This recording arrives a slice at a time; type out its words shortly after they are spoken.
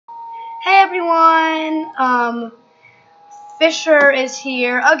Hey everyone, Fisher is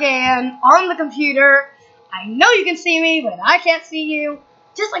here again on the computer. I know you can see me, but I can't see you.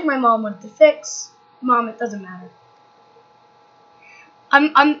 Just like my mom wanted to fix. Mom, it doesn't matter.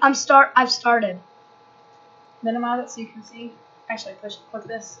 I've started. Minimize it so you can see. Actually, click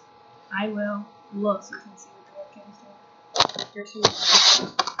this. I will look. So you can see what the webcam's doing. You're too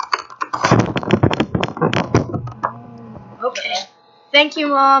loud. Okay. Thank you,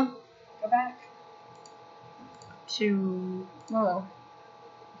 Mom. Go back. To Oh.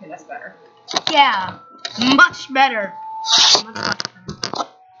 Okay, that's better. yeah, much better. Much better.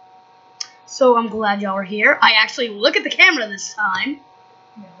 So I'm glad y'all are here. I actually look at the camera this time.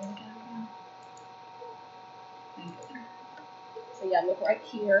 Yeah, look at it again. So yeah, look right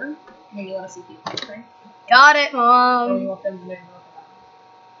here. And then you want to see people, okay? Got it, Or you Mom. want them to move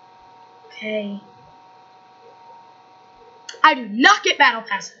Okay. I do not get battle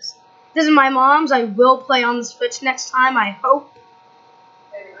passes. This is my mom's. I will play on the Switch next time, I hope.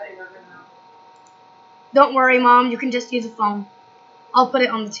 Don't worry, Mom. You can just use a phone. I'll put it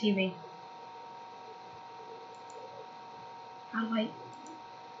on the TV. How do I...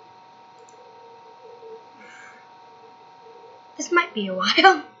 This might be a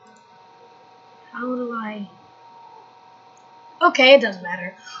while. How do I... Okay, it doesn't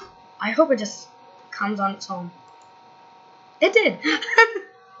matter. I hope it just comes on its own. It did.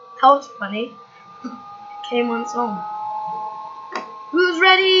 That was funny. It came on its own. Who's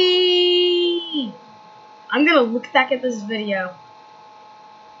ready? I'm gonna look back at this video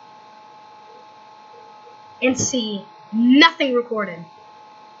and see nothing recorded.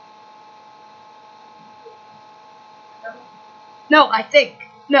 No, I think.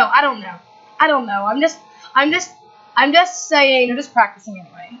 No, I don't know. I don't know. I'm just saying. You're just practicing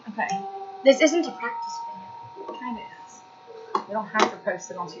anyway. Okay. This isn't a practice video. It kind of is. You don't have to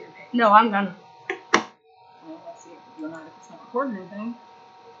post it onto your page. No, I'm gonna. Well, let's see if it's not if it's not recording anything.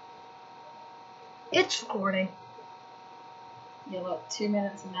 It's recording. Yeah, look, 2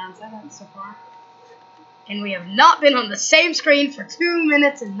 minutes and 9 seconds so far. And we have not been on the same screen for 2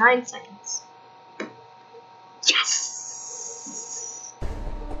 minutes and 9 seconds. Yes!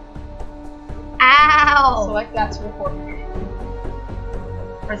 Ow! Select that to record your game.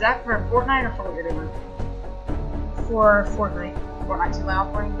 Or is that for Fortnite or for what you're doing? For Fortnite. Fortnite too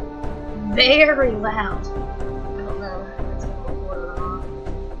loud for you? Very loud. I don't know if it's going to record it or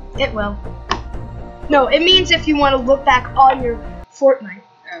not. It will. No, it means if you want to look back on your Fortnite.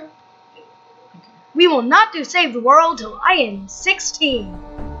 Oh. Okay. We will not do Save the World till I am 16.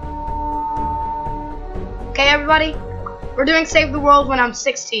 Okay, everybody? We're doing Save the World when I'm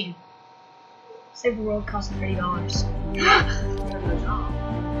 16. Save the World costs $30.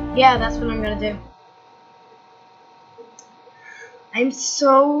 Yeah, that's what I'm gonna do. I'm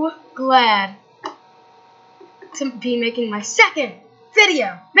so glad to be making my second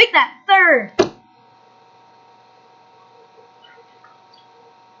video. Make that third.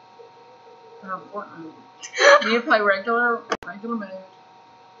 Fortnite. You need to play regular mode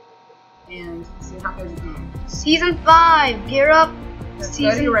and see how good you can. Season 5, gear up. Just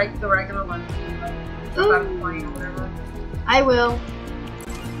Season go to the regular one. Playing or whatever. I will.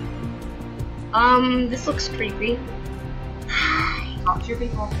 This looks creepy. Talk to your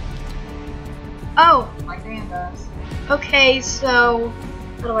people. Oh, Like Dan does. okay, so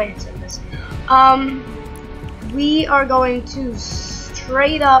how do I answer this? We are going to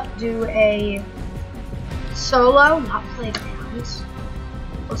straight up do a solo, not playgrounds.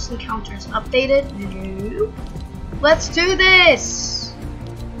 Close encounters updated. No. Let's do this.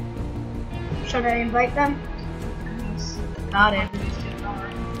 Should I invite them? Yes. Got it.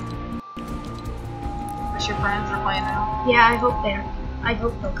 Wish your friends are playing now. Yeah, I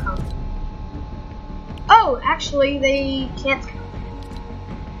hope they'll come. Oh, actually, they can't come.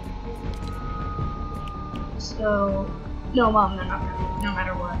 So, no, Mom, they're not coming, no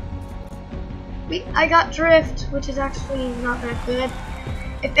matter what. I got drift, which is actually not that good.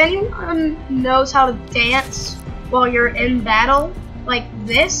 If anyone knows how to dance while you're in battle, like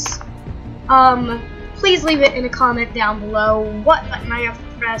this, please leave it in a comment down below what button I have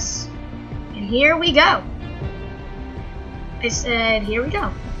to press. And here we go. I said, here we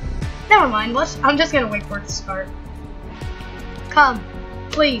go. Never mind, I'm just gonna wait for it to start. Come,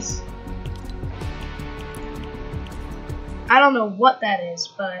 please. I don't know what that is,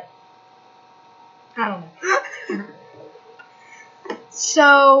 but I don't know.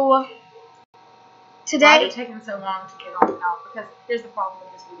 So today, why is it taking so long to get on out? Because here's the problem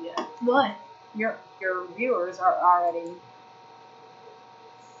with this video. What? Your viewers are already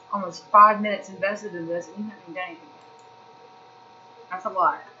almost 5 minutes invested in this, and you haven't even done anything yet. That's a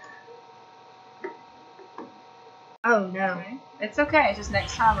lot. Oh no. Okay. It's okay. It's just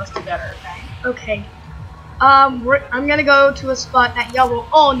next time let's do better. Okay. Okay. I'm gonna go to a spot that y'all will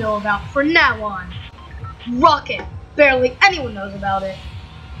all know about from now on. Rocket. Barely anyone knows about it.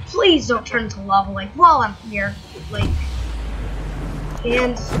 Please don't turn into lava like while I'm here. Like.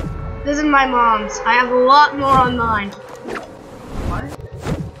 And this is my mom's. I have a lot more on mine. What?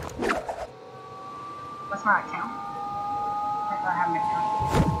 That's my account. I have an account.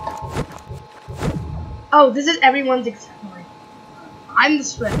 Oh, this is everyone's except mine. I'm the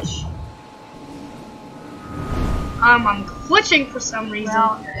Switch. I'm glitching for some reason.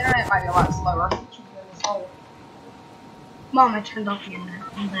 Well, your internet might be a lot slower. Mom, I turned off the internet.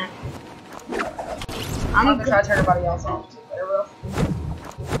 I'm back. I'm gonna try to turn everybody else off.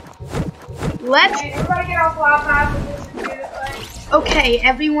 Let's. Hey, everybody get off Wi-Fi for this and do this thing. Okay,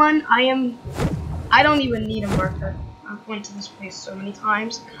 everyone. I don't even need a marker. I've went to this place so many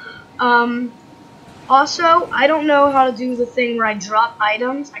times. Also, I don't know how to do the thing where I drop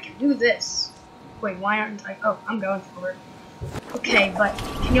items. I can do this. Wait, why aren't I? Oh, I'm going for it. Okay, but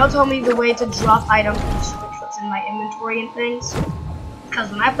can y'all tell me the way to drop items and switch what's in my inventory and things? Because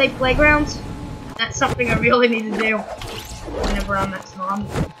when I play Playgrounds, that's something I really need to do whenever I'm at mom.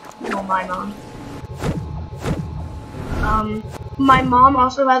 Well, my mom. My mom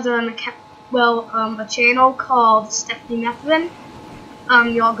also has an account, a channel called Stephanie Methvin.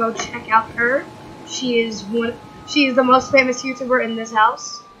 Y'all go check out her. She is the most famous YouTuber in this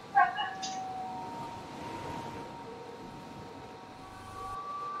house.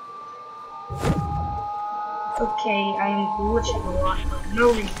 Okay, I am glitching a lot for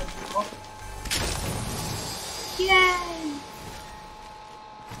no reason at all. Yay!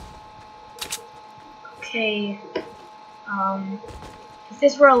 Okay, if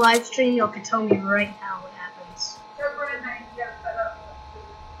this were a live stream, y'all could tell me right now what happens.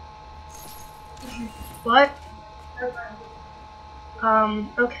 What?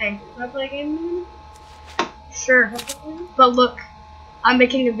 Okay. Can I play a game? Sure. But look, I'm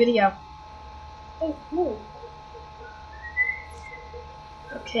making a video. Oh, cool.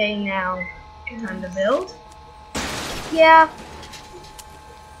 Okay, now, time to build. Yeah.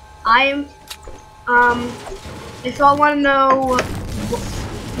 If y'all want to know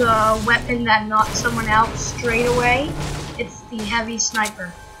the weapon that knocks someone out straight away, it's the heavy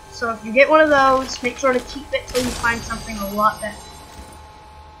sniper. So if you get one of those, make sure to keep it till you find something a lot better.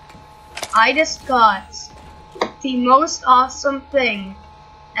 I just got the most awesome thing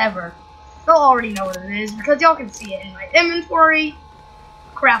ever. You'll already know what it is because y'all can see it in my inventory.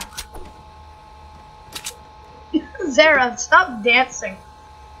 Crap. Zara, stop dancing.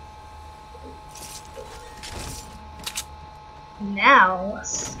 Now, a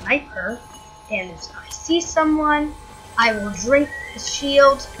sniper, and if I see someone, I will drink the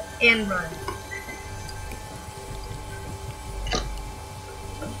shield and run.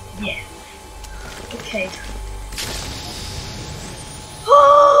 Yeah. Okay.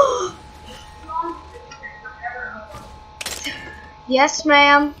 Yes,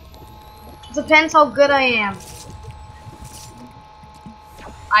 ma'am. Depends how good I am.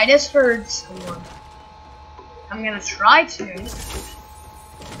 I just heard someone. I'm gonna try to.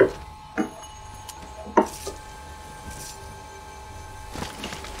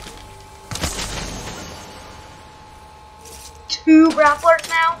 Two grapplers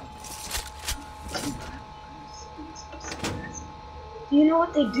now? Do you know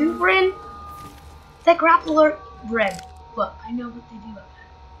what they do, Bryn? That grappler, Bryn. Look, I know what they do.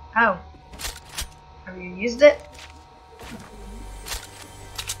 Oh. Have you used it?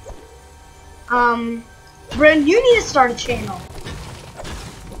 Bryn, you need to start a channel.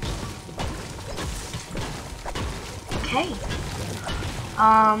 Okay.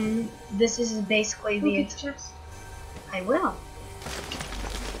 This is basically the chest. I will.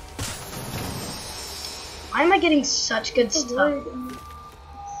 Why am I getting such good stuff?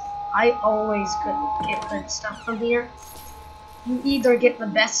 I always get good stuff from here. You either get the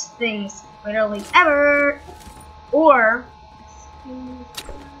best things literally ever, or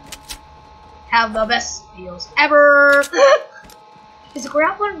have the best deals ever. Is a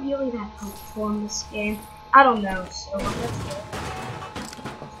grappler really that helpful in this game? I don't know, so let's go.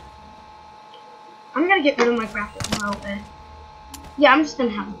 I'm gonna get rid of my grappler a little bit. Yeah, I'm just gonna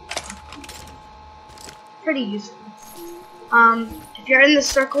have it. Pretty useful. If you're in the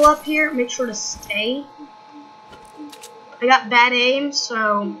circle up here, make sure to stay. I got bad aim,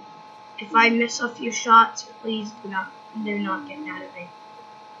 so if I miss a few shots, please do not get mad at me.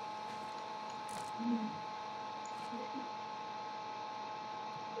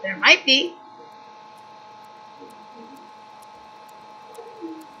 There might be.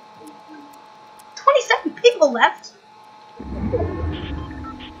 "27 people left."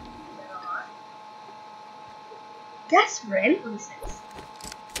 desperate. What is this?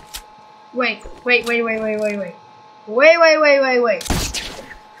 Wait.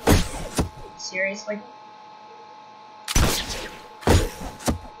 Seriously?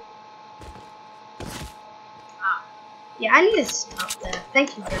 Ah. Yeah, I need to stop that.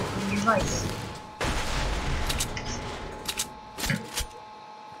 Thank you for your advice.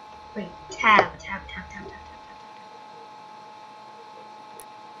 Wait, tab.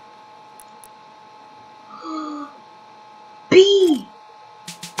 B!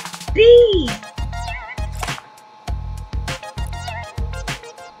 B!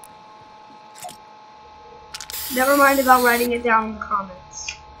 Never mind about writing it down in the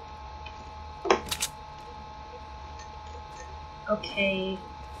comments. Okay.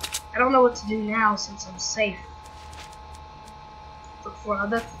 I don't know what to do now since I'm safe. Look for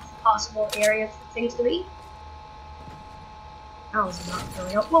other possible areas for things to be. That was not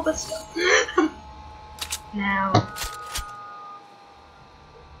really helpful, but still. Now.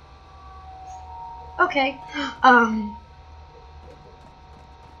 Okay.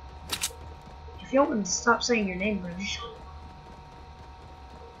 If you don't want to stop saying your name, Brees.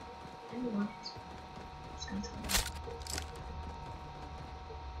 I don't want it. I'm just gonna tell you.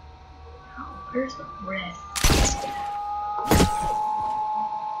 Oh, where's the red?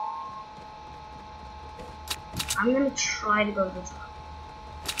 I'm gonna try to go to the top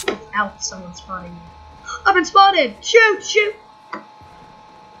without someone spotting me. I've been spotted! Shoot!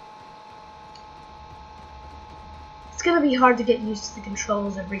 It's gonna be hard to get used to the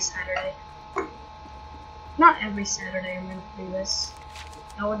controls every Saturday. Not every Saturday I'm gonna do this.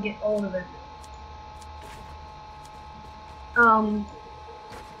 I would get old of it. I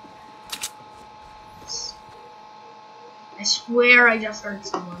swear I just heard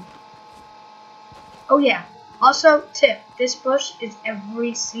someone. Oh yeah. Also, tip, this bush is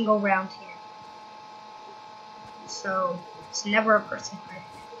every single round here. So, it's never a person hiding.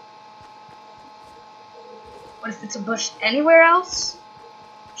 But if it's a bush anywhere else,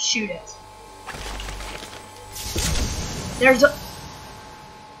 shoot it. There's a...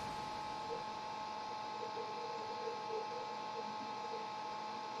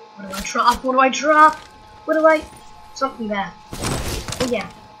 What do I drop? Something bad. Oh yeah.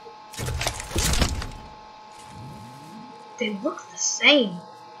 They look the same.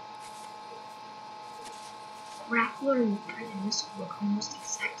 Grappler and Guided Missile look almost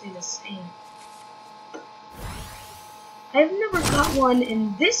exactly the same. I've never got one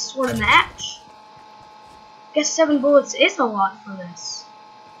in this sort of match. Guess 7 bullets is a lot for this.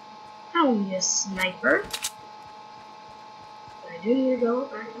 I don't need a sniper. But I do need to go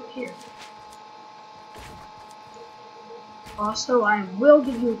back up here. Also, I will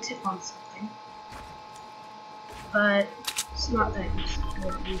give you a tip on something. But it's not that useful.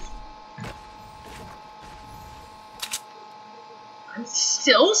 I'm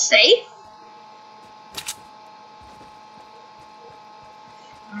still safe?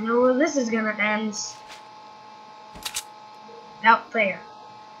 I don't know where this is gonna end. Out there.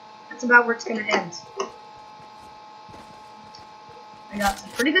 That's about where it's gonna end. I got some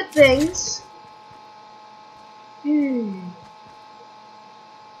pretty good things.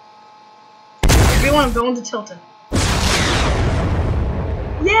 Everyone, I'm going to Tilted.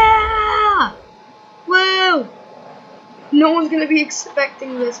 Yeah! Woo! No one's gonna be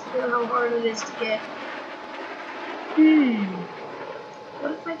expecting this for how hard it is to get.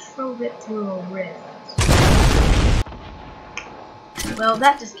 What if I drove it through a rift? Well,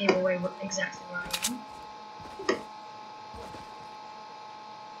 that just gave away exactly where I am.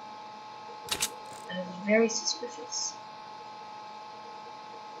 That is very suspicious.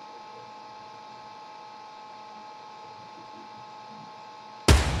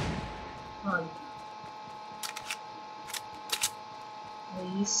 Run.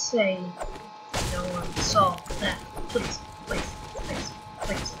 Please say no one saw that. Please.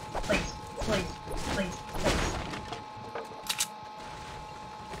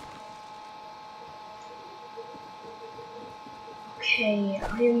 Okay,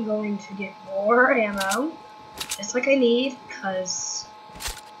 I am going to get more ammo, just like I need, because,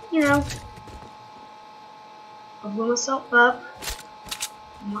 you know, I blew myself up.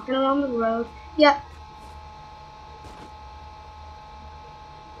 I'm walking along the road. Yeah.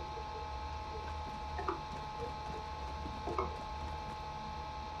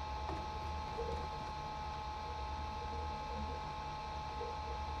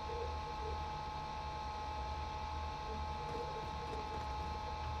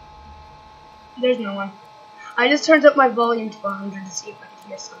 There's no one. I just turned up my volume to 100 to see if I could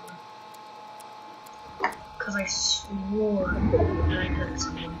hear someone. Because I swore that I heard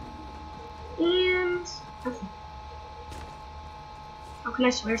someone. And nothing. How can I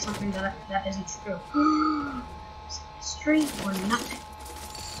swear something that isn't true? Is it mystery or nothing?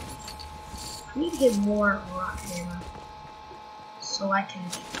 I need to get more rocket ammo so I can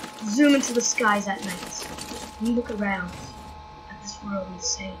zoom into the skies at night and look around at this world and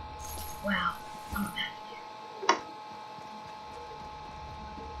say, wow, I'm a bad player.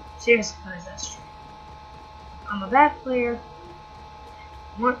 Seriously, guys, that's true. I'm a bad player.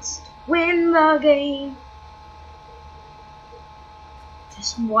 Wants to win the game.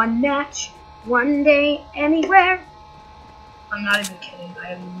 Just one match, one day, anywhere. I'm not even kidding. I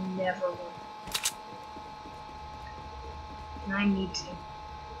have never won. And I need to.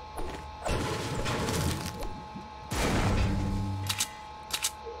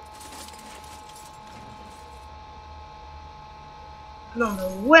 I don't know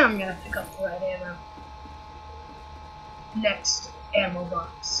when I'm gonna pick up the right ammo. Next ammo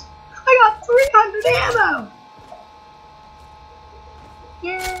box. I got 300 ammo!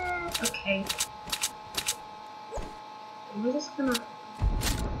 Yeah, okay. I'm just gonna...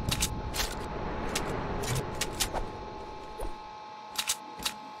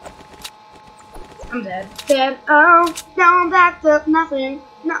 I'm dead. Dead. Oh, now I'm back to nothing.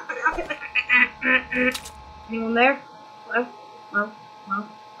 No. Anyone there? Hello? Hello? Hello?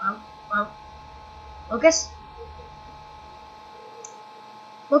 Hello? Hello? Lucas?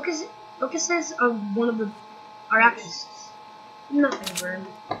 Lucases are one of our actors. Nothing, Vern.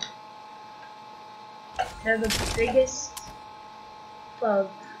 They're the biggest bug.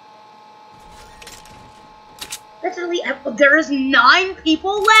 Literally, there is 9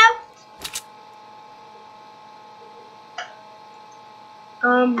 people left?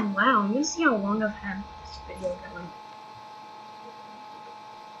 Wow, I'm gonna see how long I've had this video going.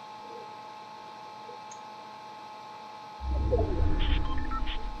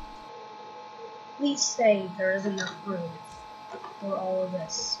 Please say there is enough room for all of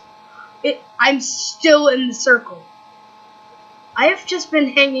this. I'm still in the circle. I have just been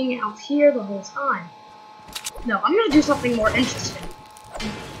hanging out here the whole time. No, I'm gonna do something more interesting.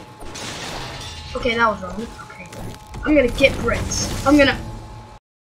 Okay, that was wrong. Okay, I'm gonna get bricks. I'm gonna